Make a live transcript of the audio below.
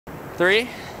3,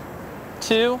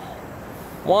 2,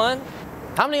 1.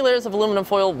 How many layers of aluminum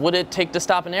foil would it take to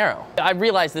stop an arrow? I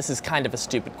realize this is kind of a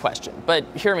stupid question, but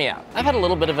hear me out. I've had a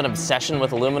little bit of an obsession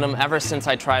with aluminum ever since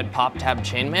I tried pop tab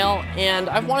chainmail, and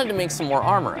I've wanted to make some more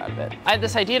armor out of it. I had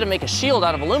this idea to make a shield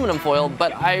out of aluminum foil,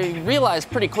 but I realized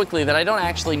pretty quickly that I don't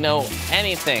actually know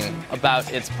anything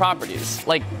about its properties.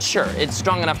 Like, sure, it's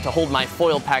strong enough to hold my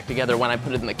foil pack together when I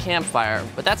put it in the campfire,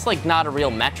 but that's like not a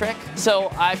real metric. So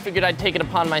I figured I'd take it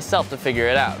upon myself to figure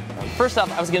it out. First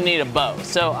off, I was gonna need a bow,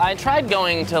 so I tried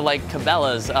going to like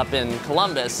Cabela's up in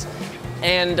Columbus,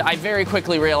 and I very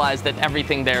quickly realized that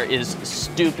everything there is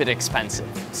stupid expensive.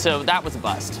 So that was a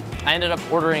bust. I ended up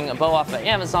ordering a bow off of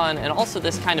Amazon and also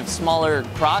this kind of smaller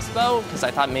crossbow because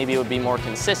I thought maybe it would be more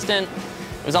consistent.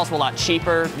 It was also a lot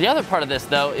cheaper. The other part of this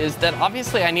though is that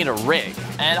obviously I need a rig,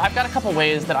 and I've got a couple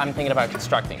ways that I'm thinking about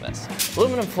constructing this.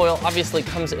 Aluminum foil obviously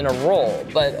comes in a roll,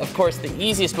 but of course the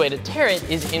easiest way to tear it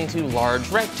is into large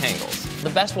rectangles. The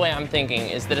best way I'm thinking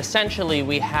is that essentially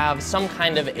we have some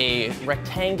kind of a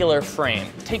rectangular frame.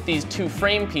 Take these two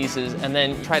frame pieces and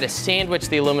then try to sandwich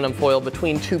the aluminum foil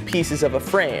between two pieces of a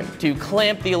frame to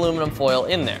clamp the aluminum foil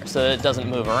in there so that it doesn't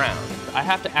move around. I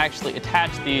have to actually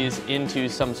attach these into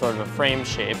some sort of a frame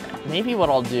shape. Maybe what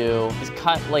I'll do is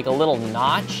cut like a little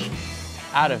notch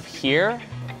out of here.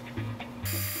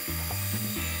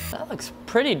 That looks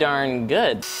pretty darn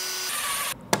good.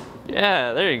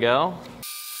 Yeah, there you go.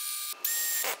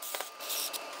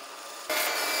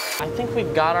 I think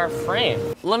we've got our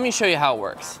frame. Let me show you how it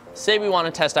works. Say we want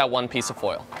to test out one piece of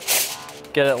foil.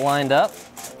 Get it lined up,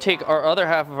 take our other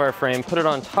half of our frame, put it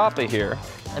on top of here,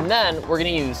 and then we're gonna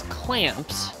use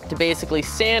clamps to basically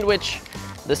sandwich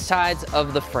the sides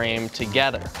of the frame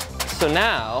together. So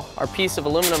now our piece of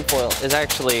aluminum foil is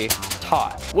actually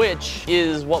taut, which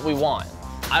is what we want.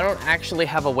 I don't actually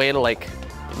have a way to like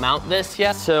mount this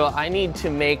yet, so I need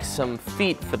to make some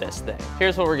feet for this thing.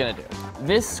 Here's what we're gonna do.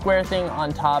 This square thing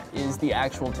on top is the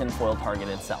actual tinfoil target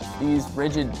itself. These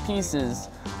rigid pieces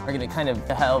are gonna kind of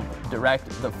help direct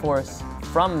the force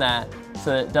from that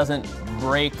so that it doesn't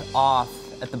break off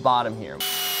at the bottom here.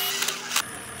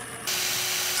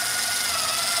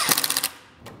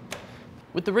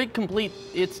 With the rig complete,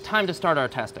 it's time to start our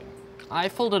testing. I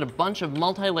folded a bunch of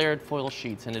multi-layered foil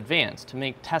sheets in advance to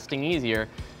make testing easier,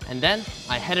 and then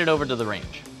I headed over to the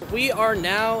range. We are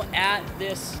now at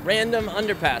this random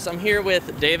underpass. I'm here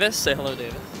with Davis. Say hello,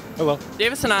 Davis. Hello.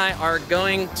 Davis and I are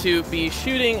going to be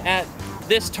shooting at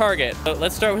this target. So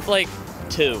let's start with like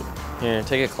 2. Here,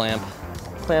 take a clamp.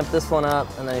 Clamp this one up,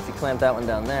 and then if you clamp that one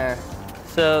down there.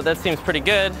 So that seems pretty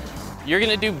good. You're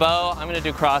gonna do bow, I'm gonna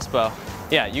do crossbow.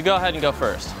 Yeah, you go ahead and go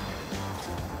first.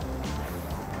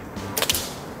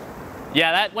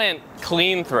 Yeah, that went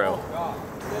clean through. Oh, God.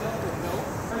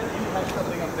 You have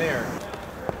something up there.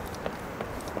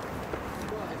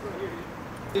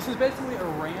 This is basically a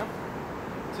ramp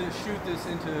to shoot this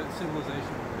into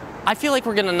civilization. I feel like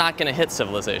we're not gonna hit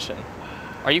civilization.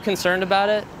 Are you concerned about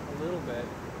it? A little bit.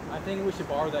 I think we should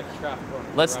borrow that traffic cone.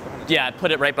 Let's, yeah,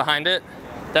 put it right behind it.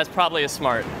 Yeah. That's probably as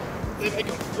smart. They make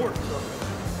them work.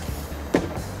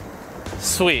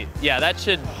 Sweet, yeah, that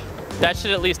should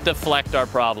at least deflect our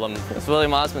problem. As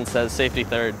William Osmond says, safety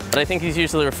third. But I think he's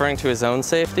usually referring to his own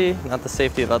safety, not the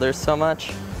safety of others so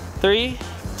much. 3,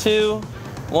 2,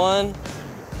 1.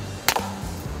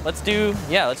 Let's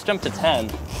jump to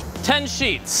 10. 10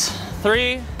 sheets.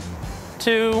 3,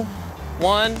 2,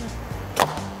 1.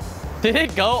 Did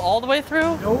it go all the way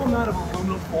through? No amount of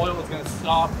aluminum foil is going to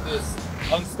stop this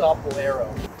unstoppable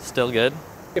arrow. Still good.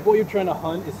 If what you're trying to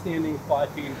hunt is standing 5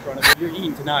 feet in front of it, you're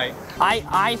eating tonight.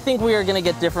 I think we are going to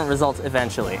get different results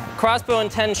eventually. Crossbow in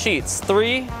 10 sheets.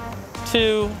 3,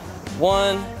 2,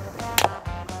 1. All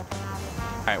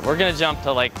right, we're going to jump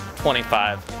to like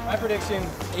 25. My prediction,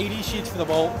 80 sheets for the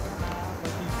bolt.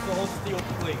 These full steel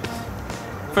plates.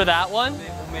 For that one? They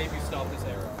will maybe stop this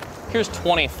arrow. Here's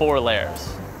 24 layers.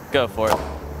 Go for it.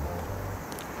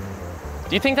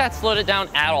 Do you think that slowed it down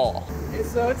at all?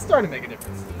 It's starting to make a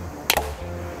difference.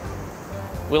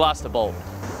 We lost a bolt.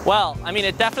 Well, I mean,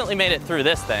 it definitely made it through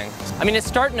this thing. I mean, it's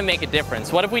starting to make a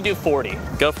difference. What if we do 40?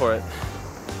 Go for it.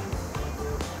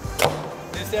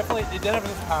 It definitely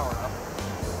has power up.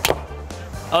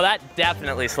 Oh, that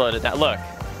definitely slowed it down. Look,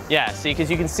 yeah, see,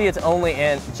 because you can see it's only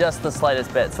in just the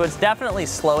slightest bit. So it's definitely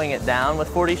slowing it down with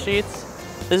 40 sheets.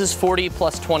 This is 40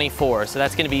 plus 24, so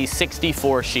that's gonna be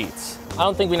 64 sheets. I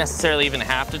don't think we necessarily even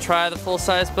have to try the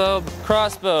full-size bow.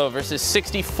 Crossbow versus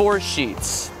 64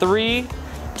 sheets. 3,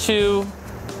 2,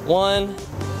 1.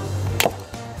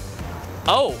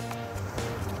 Oh,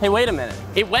 hey, wait a minute.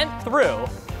 It went through,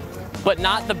 but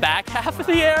not the back half of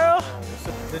the arrow.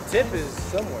 The tip is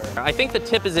somewhere. I think the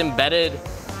tip is embedded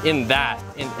in that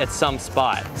at some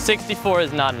spot. 64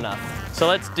 is not enough. So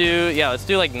let's do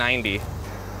like 90.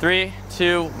 3,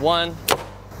 2, 1.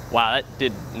 Wow, that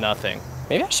did nothing.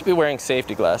 Maybe I should be wearing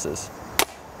safety glasses.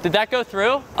 Did that go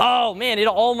through? Oh man, it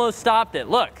almost stopped it.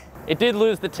 Look, it did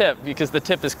lose the tip because the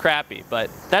tip is crappy, but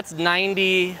that's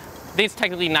 90, I think it's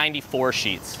technically 94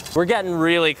 sheets. We're getting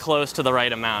really close to the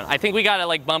right amount. I think we gotta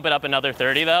like bump it up another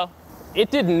 30 though. It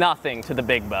did nothing to the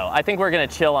big bow. I think we're gonna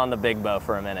chill on the big bow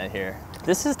for a minute here.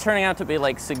 This is turning out to be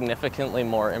like significantly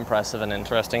more impressive and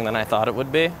interesting than I thought it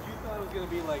would be. You thought it was gonna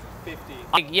be like 50.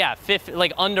 Like, yeah, 50,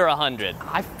 like under 100.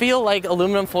 I feel like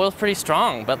aluminum foil is pretty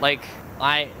strong, but like,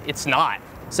 it's not.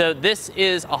 So this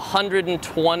is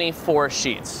 124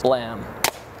 sheets. Blam.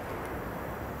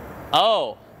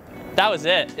 Oh, that was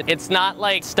it. It's not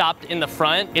like stopped in the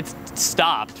front, it's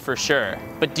stopped for sure.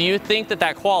 But do you think that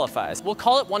that qualifies? We'll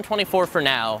call it 124 for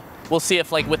now. We'll see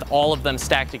if like with all of them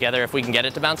stacked together, if we can get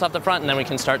it to bounce off the front, and then we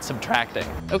can start subtracting.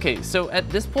 Okay, so at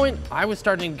this point, I was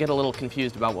starting to get a little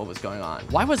confused about what was going on.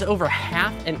 Why was over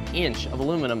half an inch of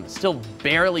aluminum still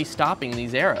barely stopping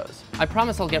these arrows? I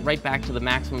promise I'll get right back to the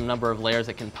maximum number of layers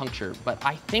it can puncture, but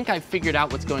I think I've figured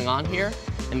out what's going on here,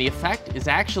 and the effect is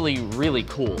actually really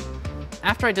cool.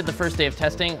 After I did the first day of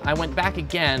testing, I went back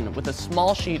again with a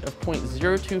small sheet of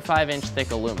 0.025 inch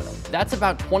thick aluminum. That's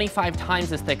about 25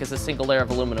 times as thick as a single layer of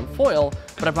aluminum foil,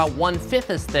 but about 1/5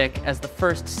 as thick as the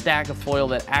first stack of foil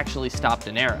that actually stopped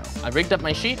an arrow. I rigged up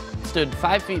my sheet, stood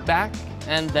 5 feet back,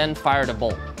 and then fired a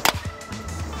bolt.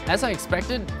 As I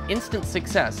expected, instant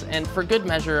success, and for good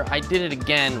measure, I did it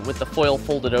again with the foil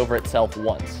folded over itself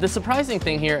once. The surprising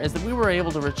thing here is that we were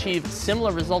able to achieve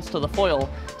similar results to the foil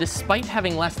despite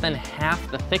having less than half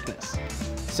the thickness.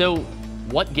 So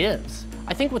what gives?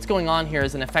 I think what's going on here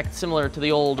is an effect similar to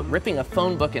the old ripping a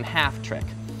phone book in half trick.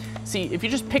 See, if you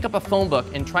just pick up a phone book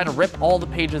and try to rip all the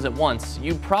pages at once,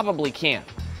 you probably can't.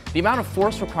 The amount of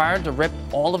force required to rip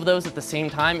all of those at the same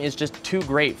time is just too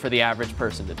great for the average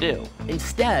person to do.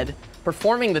 Instead,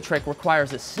 performing the trick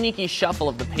requires a sneaky shuffle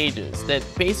of the pages that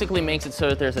basically makes it so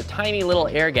that there's a tiny little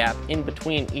air gap in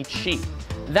between each sheet.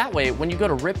 That way, when you go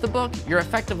to rip the book, you're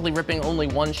effectively ripping only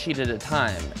one sheet at a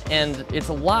time, and it's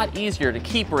a lot easier to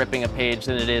keep ripping a page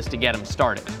than it is to get them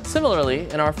started. Similarly,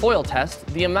 in our foil test,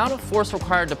 the amount of force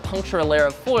required to puncture a layer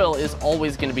of foil is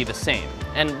always going to be the same.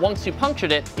 And once you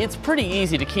punctured it, it's pretty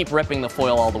easy to keep ripping the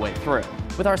foil all the way through.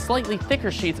 With our slightly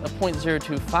thicker sheets of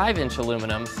 0.025 inch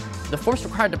aluminum, the force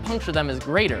required to puncture them is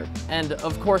greater. And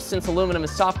of course, since aluminum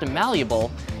is soft and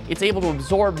malleable, it's able to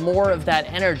absorb more of that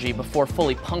energy before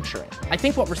fully puncturing. I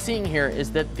think what we're seeing here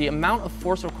is that the amount of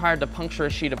force required to puncture a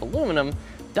sheet of aluminum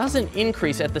doesn't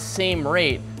increase at the same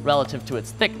rate relative to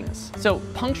its thickness. So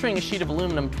puncturing a sheet of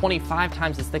aluminum 25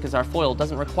 times as thick as our foil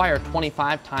doesn't require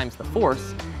 25 times the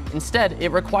force. Instead,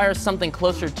 it requires something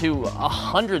closer to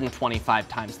 125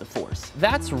 times the force.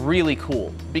 That's really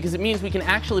cool, because it means we can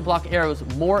actually block arrows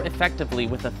more effectively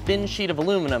with a thin sheet of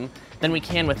aluminum than we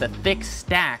can with a thick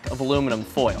stack of aluminum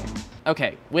foil.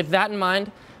 Okay, with that in mind,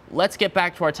 let's get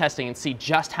back to our testing and see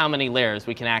just how many layers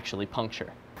we can actually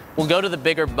puncture. We'll go to the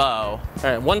bigger bow. All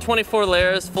right, 124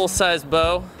 layers, full-size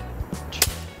bow.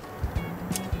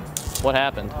 What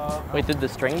happened? Wait, did the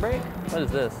string break? What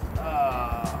is this?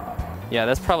 Yeah,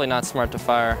 that's probably not smart to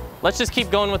fire. Let's just keep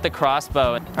going with the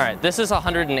crossbow. All right, this is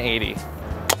 180.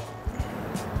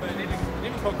 But it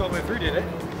didn't poke all the way through, did it?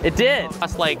 It did.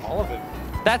 That's like, all of it.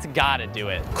 That's gotta do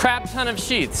it. Crap ton of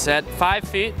sheets at 5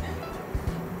 feet.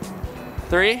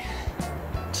 3,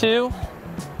 2,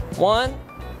 1.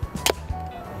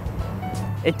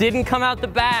 It didn't come out the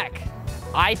back.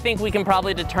 I think we can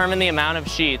probably determine the amount of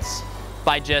sheets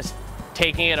by just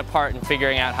taking it apart and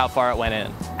figuring out how far it went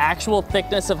in. Actual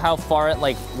thickness of how far it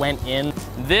like went in.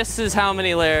 This is how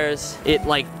many layers it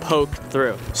like poked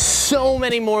through. So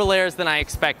many more layers than I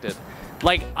expected.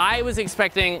 Like I was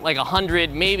expecting like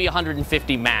 100, maybe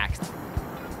 150 max.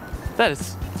 That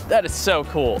is so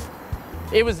cool.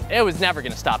 It was never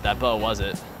gonna stop that bow, was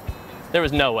it? There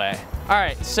was no way. All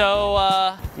right,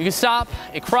 so you can stop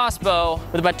a crossbow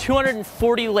with about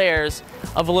 240 layers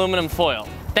of aluminum foil.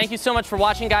 Thank you so much for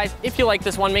watching, guys. If you like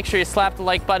this one, make sure you slap the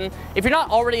like button. If you're not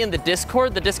already in the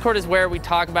Discord is where we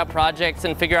talk about projects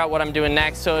and figure out what I'm doing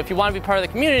next. So if you want to be part of the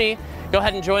community, go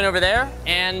ahead and join over there.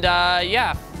 And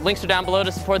yeah, links are down below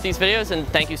to support these videos. And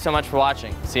thank you so much for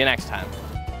watching. See you next time.